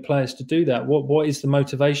motivating your players to do that. What is the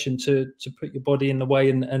motivation to put your body in the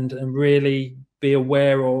way and really be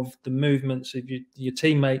aware of the movements of your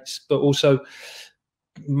teammates, but also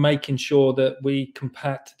making sure that we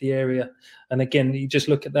compact the area. And again, you just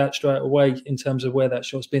look at that straight away in terms of where that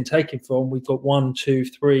shot's been taken from. We've got 1, 2,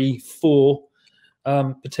 3, 4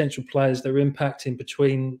 potential players that are impacting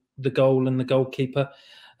between the goal and the goalkeeper.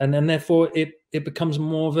 And then therefore it becomes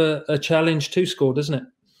more of a challenge to score, doesn't it?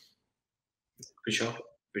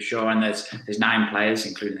 For sure. And there's 9 players,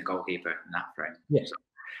 including the goalkeeper, in that frame. Yeah. So,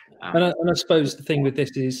 and I suppose the thing with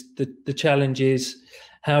this is the challenge is,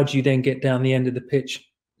 how do you then get down the end of the pitch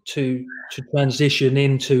to transition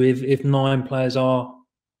into if 9 players are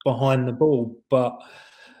behind the ball? But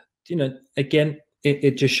again,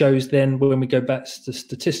 it just shows then when we go back to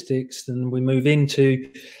statistics and we move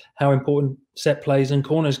into how important set plays and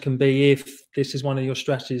corners can be if this is one of your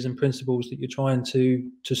strategies and principles that you're trying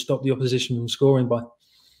to stop the opposition from scoring by.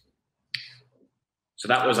 So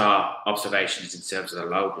that was our observations in terms of the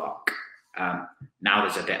low block. Now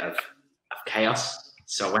there's a bit of chaos.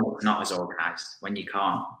 So when it's not as organised, when you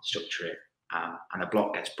can't structure it, and the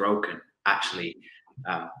block gets broken, actually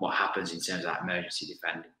what happens in terms of that emergency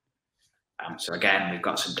defending. So again, we've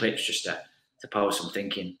got some clips just to pose some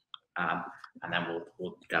thinking, and then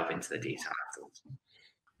we'll delve into the detail afterwards.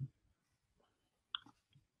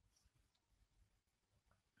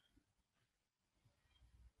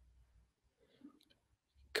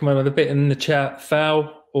 Come on, with a bit in the chat,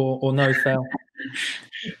 foul or no foul?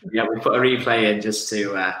 Yeah, we put a replay in just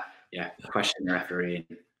to question the referee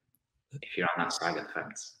if you're on that side of the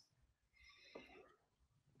fence.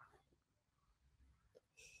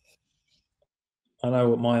 I know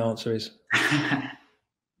what my answer is. I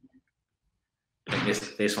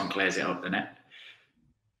think this one clears it up, doesn't it?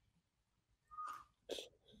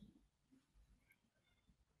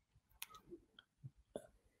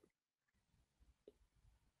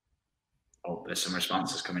 Oh, there's some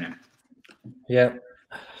responses coming in. Yeah.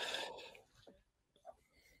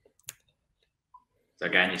 So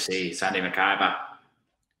again, you see Sandy McIver,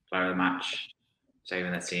 player of the match,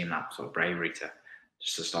 saving the team, that sort of bravery to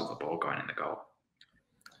stop the ball going in the goal.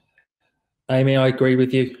 Amy, I agree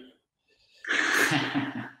with you.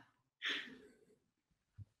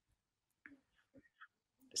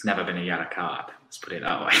 It's never been a yellow card, let's put it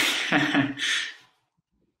that way.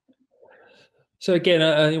 So again,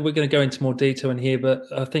 we're going to go into more detail in here, but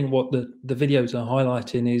I think what the videos are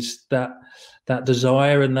highlighting is that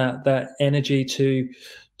desire and that energy to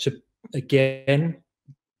again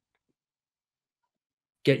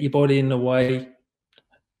get your body in the way,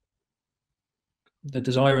 the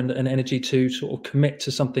desire and energy to sort of commit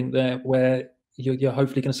to something there where you're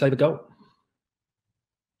hopefully going to save a goal.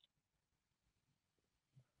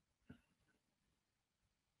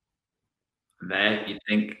 There, you'd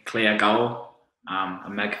think clear goal.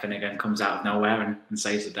 And Meg Finnegan comes out of nowhere and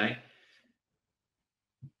saves the day.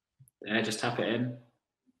 There, just tap it in.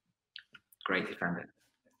 Great defending.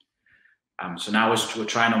 So now we'll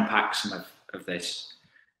try and unpack some of this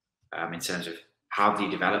in terms of how do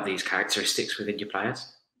you develop these characteristics within your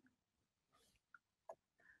players.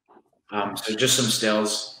 So just some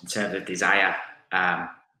stills in terms of desire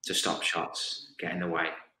to stop shots, get in the way,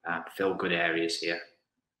 fill good areas here.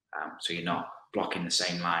 So you're not blocking the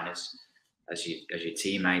same line as your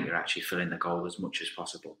teammate, you're actually filling the goal as much as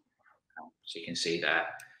possible. So you can see there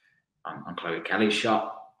on Chloe Kelly's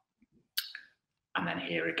shot, and then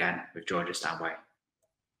here again with Georgia Stanway.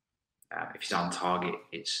 If he's on target,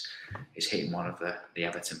 it's hitting one of the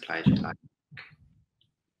Everton players.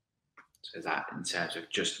 So that in terms of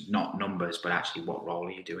just not numbers, but actually what role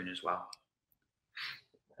are you doing as well.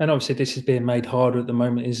 And obviously this is being made harder at the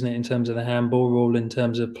moment, isn't it, in terms of the handball rule, in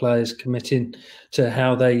terms of players committing to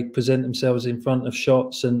how they present themselves in front of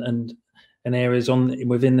shots and areas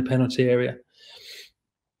within the penalty area.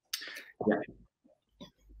 Yeah.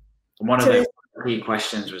 And one of the key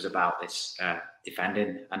questions was about this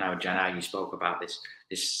defending. I know, Jenna, you spoke about this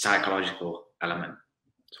psychological element.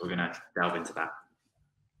 So we're going to delve into that.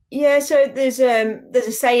 Yeah, so there's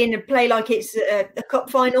a saying, play like it's a cup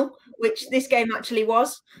final, which this game actually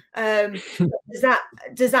was. Does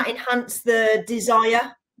that enhance the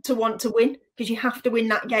desire to want to win? Because you have to win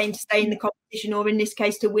that game to stay in the competition, or in this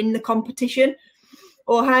case, to win the competition.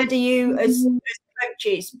 Or how do you, as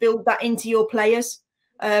coaches, build that into your players?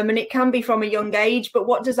 And it can be from a young age, but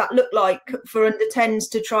what does that look like for under 10s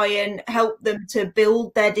to try and help them to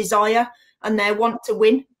build their desire and their want to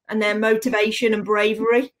win and their motivation and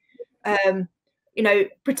bravery? You know,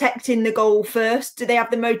 protecting the goal first. Do they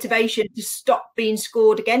have the motivation to stop being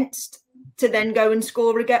scored against to then go and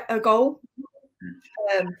score a goal?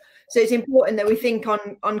 So it's important that we think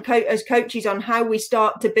as coaches on how we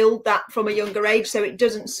start to build that from a younger age, so it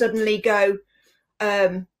doesn't suddenly go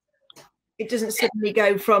from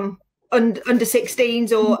under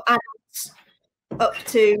 16s or adults up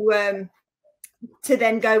to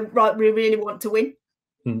then go, right, we really want to win.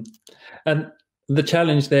 And the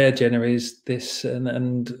challenge there, Jenna, is this,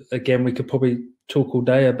 and again, we could probably talk all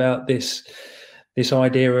day about this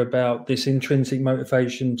idea about this intrinsic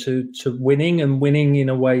motivation to winning, and winning in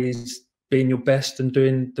a way is being your best and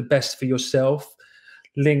doing the best for yourself,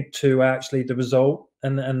 linked to actually the result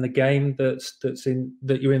and the game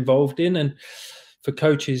that you're involved in. And for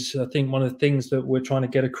coaches, I think one of the things that we're trying to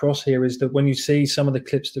get across here is that when you see some of the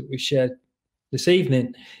clips that we shared this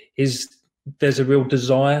evening, is there's a real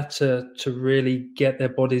desire to really get their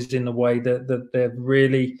bodies in the way, that they've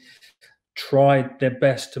really tried their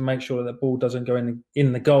best to make sure that the ball doesn't go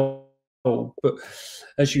in the goal. But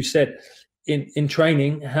as you said, in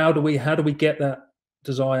training, how do we get that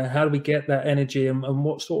desire? How do we get that energy? And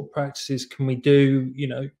what sort of practices can we do, you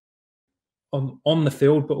know, on the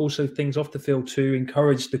field, but also things off the field to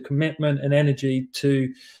encourage the commitment and energy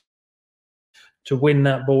to win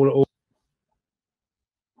that ball?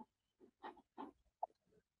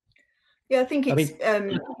 Yeah, I think it's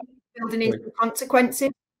building into the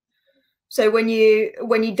consequences. So when you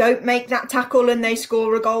don't make that tackle and they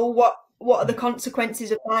score a goal, what are the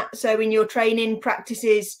consequences of that? So in your training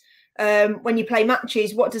practices, when you play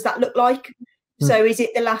matches, what does that look like? So is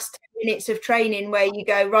it the last 10 minutes of training where you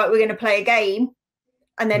go, right, we're going to play a game,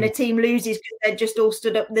 and then a team loses because they're just all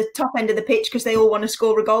stood up the top end of the pitch because they all want to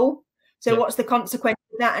score a goal? So what's the consequence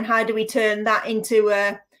of that, and how do we turn that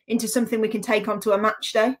into something we can take onto a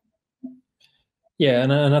match day? Yeah,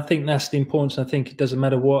 and I think that's the importance. I think it doesn't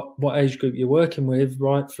matter what age group you're working with,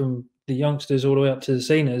 right from the youngsters all the way up to the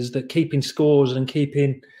seniors, that keeping scores and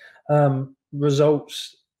keeping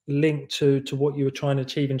results linked to what you were trying to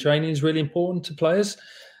achieve in training is really important to players.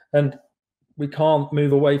 And we can't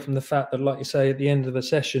move away from the fact that, like you say, at the end of a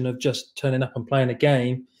session of just turning up and playing a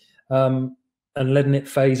game and letting it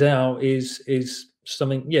phase out is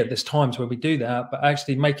something. Yeah, there's times where we do that, but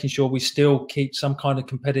actually making sure we still keep some kind of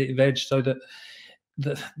competitive edge so that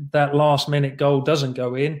that last minute goal doesn't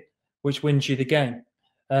go in, which wins you the game.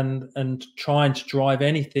 And trying to drive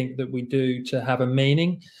anything that we do to have a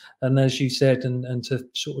meaning, and as you said, and to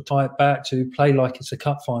sort of tie it back to play like it's a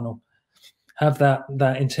cup final, have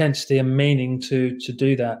that intensity and meaning to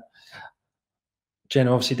do that.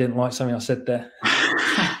 Jenna obviously didn't like something I said there.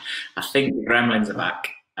 I think the gremlins are back.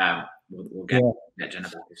 We'll get Jenna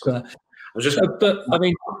back. But I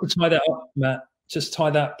mean, to tie that up, Matt, just tie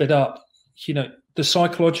that bit up. You know, the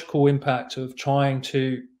psychological impact of trying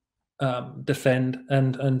to defend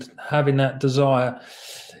and having that desire,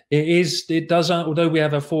 it does, although we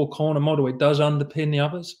have a four-corner model, it does underpin the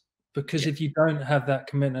others, because if you don't have that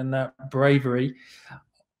commitment and that bravery,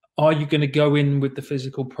 are you going to go in with the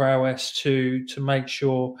physical prowess to make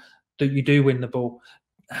sure that you do win the ball?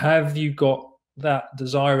 Have you got that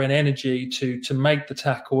desire and energy to make the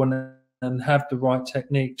tackle and have the right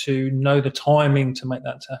technique to know the timing to make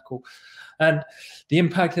that tackle? And the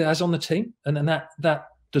impact it has on the team, and that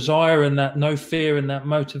desire and that no fear and that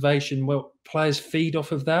motivation, well, players feed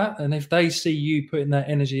off of that. And if they see you putting that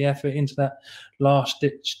energy, effort into that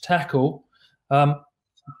last-ditch tackle, then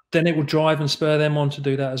it will drive and spur them on to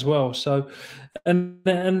do that as well. So,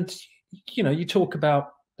 and you know, you talk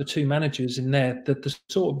about the two managers in there, that the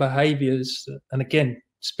sort of behaviours, and again,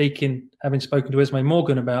 having spoken to Esme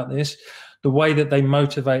Morgan about this, the way that they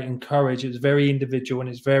motivate and encourage, it's very individual and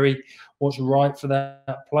it's very what's right for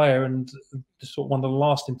that player. And sort of one of the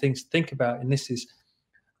lasting things to think about in this is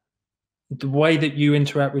the way that you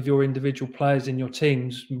interact with your individual players in your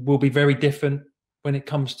teams will be very different when it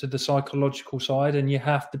comes to the psychological side, and you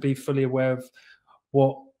have to be fully aware of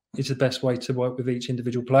what is the best way to work with each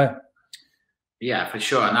individual player. Yeah, for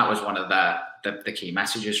sure. And that was one of the key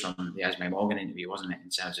messages from the Esme Morgan interview, wasn't it? In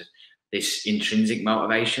terms of this intrinsic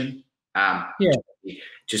motivation.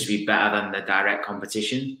 Just to be better than the direct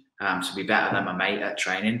competition, to be better than my mate at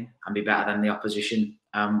training, and be better than the opposition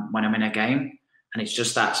when I'm in a game. And it's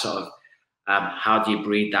just that sort of how do you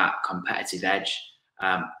breed that competitive edge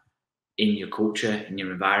in your culture, in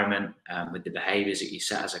your environment, with the behaviours that you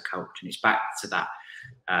set as a coach. And it's back to that,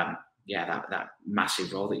 that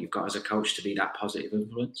massive role that you've got as a coach to be that positive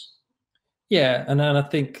influence. Yeah, and I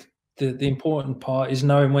think the important part is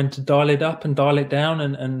knowing when to dial it up and dial it down,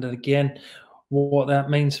 and again, what that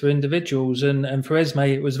means for individuals. And for Esme,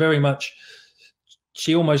 it was very much,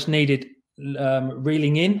 she almost needed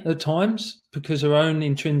reeling in at times, because her own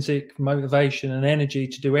intrinsic motivation and energy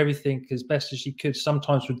to do everything as best as she could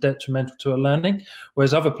sometimes was detrimental to her learning,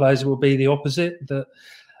 whereas other players will be the opposite, that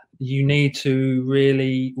you need to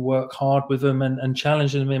really work hard with them and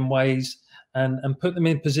challenge them in ways and put them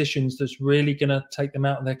in positions that's really going to take them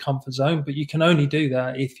out of their comfort zone. But you can only do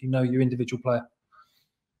that if you know your individual player.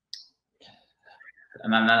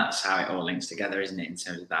 And then that's how it all links together, isn't it, in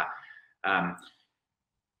terms of that?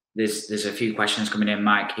 There's a few questions coming in.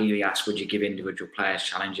 Mike Healy asked, would you give individual players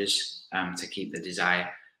challenges to keep the desire,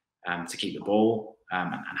 to keep the ball,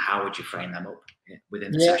 and how would you frame them up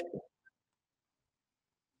within the session?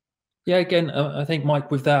 Yeah, again, I think, Mike,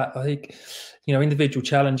 with that, I think, you know, individual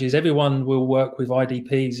challenges, everyone will work with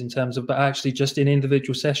IDPs in terms of, but actually just in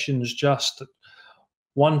individual sessions, just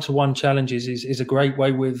one-to-one challenges is a great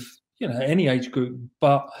way with, you know, any age group.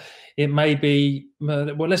 But it may be,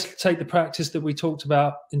 well, let's take the practice that we talked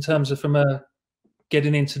about in terms of from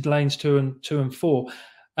getting into lanes 2 and 4.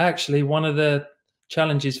 Actually, one of the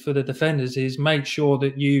challenges for the defenders is make sure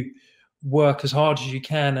that you work as hard as you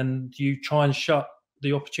can and you try and shut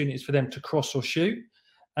the opportunities for them to cross or shoot,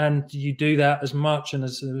 and you do that as much and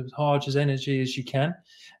as hard as energy as you can.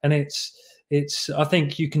 And it's I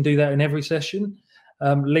think you can do that in every session,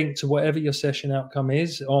 linked to whatever your session outcome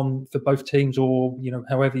is for both teams, or, you know,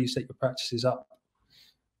 however you set your practices up.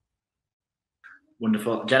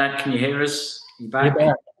 Wonderful. Jenna, can you hear us? You back?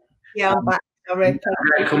 Yeah, I'm back. Sorry.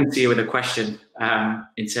 I come to you with a question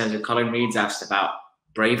in terms of Colin Reed's asked about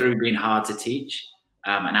bravery being hard to teach.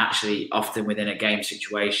 And actually, often within a game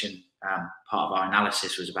situation, part of our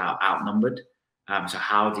analysis was about outnumbered. So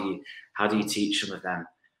how do you teach some of them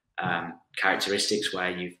characteristics where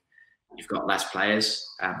you've got less players,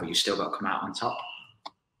 but you still got to come out on top?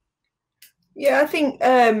 Yeah, I think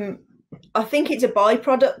it's a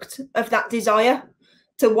byproduct of that desire.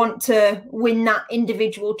 to want to win that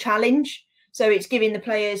individual challenge. So it's giving the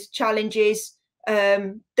players challenges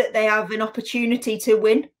that they have an opportunity to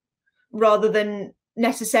win rather than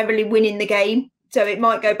necessarily winning the game. So it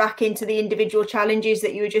might go back into the individual challenges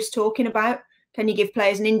that you were just talking about. Can you give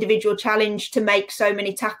players an individual challenge to make so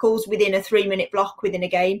many tackles within a 3-minute block within a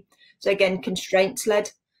game? So again, constraints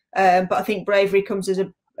led. But I think bravery comes as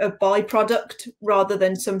a byproduct rather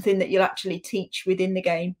than something that you'll actually teach within the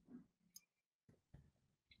game.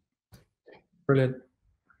 Brilliant.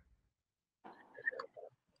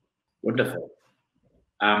 Wonderful.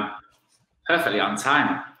 Perfectly on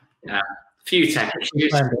time. Few tech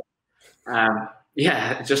issues.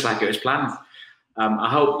 Yeah, just like it was planned. I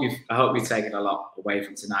hope you've taken a lot away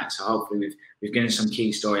from tonight. So hopefully we've given some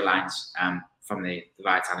key storylines from the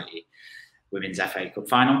Vitality Women's FA Cup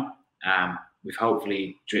final. We've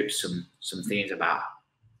hopefully dripped some themes about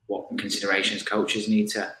what considerations coaches need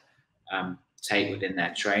to take within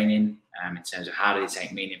their training in terms of how do they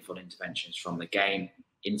take meaningful interventions from the game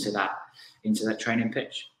into that training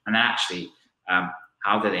pitch, and then actually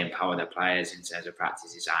how do they empower their players in terms of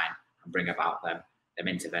practice design and bring about them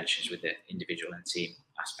interventions with the individual and team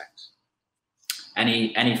aspects.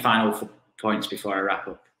 Any final points before I wrap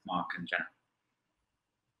up, Mark and Jenna?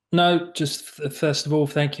 No, just first of all,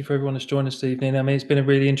 thank you for everyone that's joined us this evening. I mean, it's been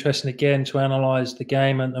really interesting again to analyse the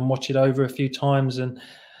game and watch it over a few times, and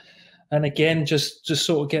again just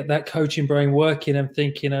sort of get that coaching brain working and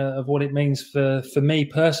thinking of what it means for me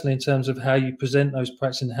personally in terms of how you present those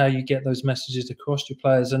practices and how you get those messages across to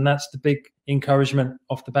players. And that's the big encouragement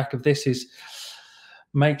off the back of this, is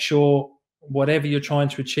make sure whatever you're trying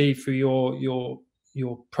to achieve for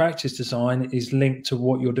your practice design is linked to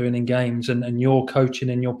what you're doing in games and your coaching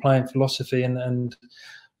and your playing philosophy, and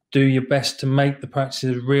do your best to make the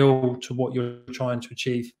practices real to what you're trying to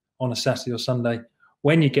achieve on a Saturday or Sunday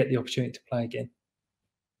when you get the opportunity to play again.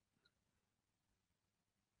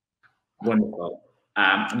 Wonderful.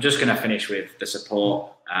 I'm just going to finish with the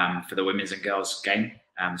support for the women's and girls game.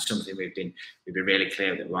 Something we've been really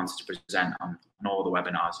clear that we wanted to present on all the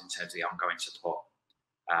webinars in terms of the ongoing support.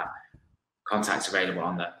 Contacts available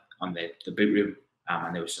on the boot room,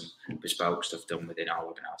 and there was some bespoke stuff done within our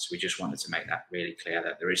webinars. So we just wanted to make that really clear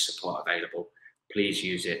that there is support available. Please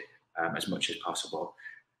use it as much as possible.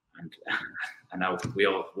 And I know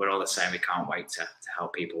we're all the same. We can't wait to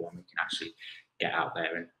help people when we can actually get out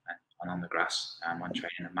there and on the grass on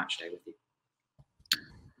training and match day with you.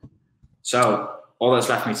 So all that's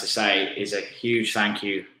left me to say is a huge thank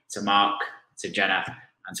you to Mark, to Jenna,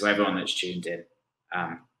 and to everyone that's tuned in.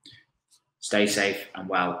 Stay safe and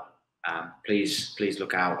well. Please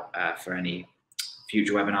look out for any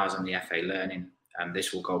future webinars on the FA Learning.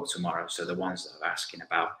 This will go up tomorrow. So the ones that are asking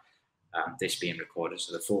about this being recorded,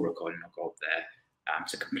 so the full recording will go up there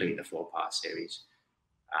to complete the 4-part series.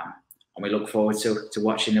 And we look forward to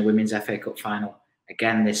watching the Women's FA Cup final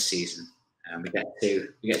again this season. We get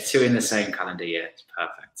two in the same calendar year. It's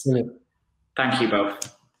perfect. Brilliant. Thank you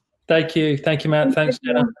both. Thank you, Matt. Thanks,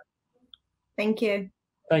 Jenna. Thank you.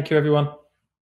 Thank you, everyone.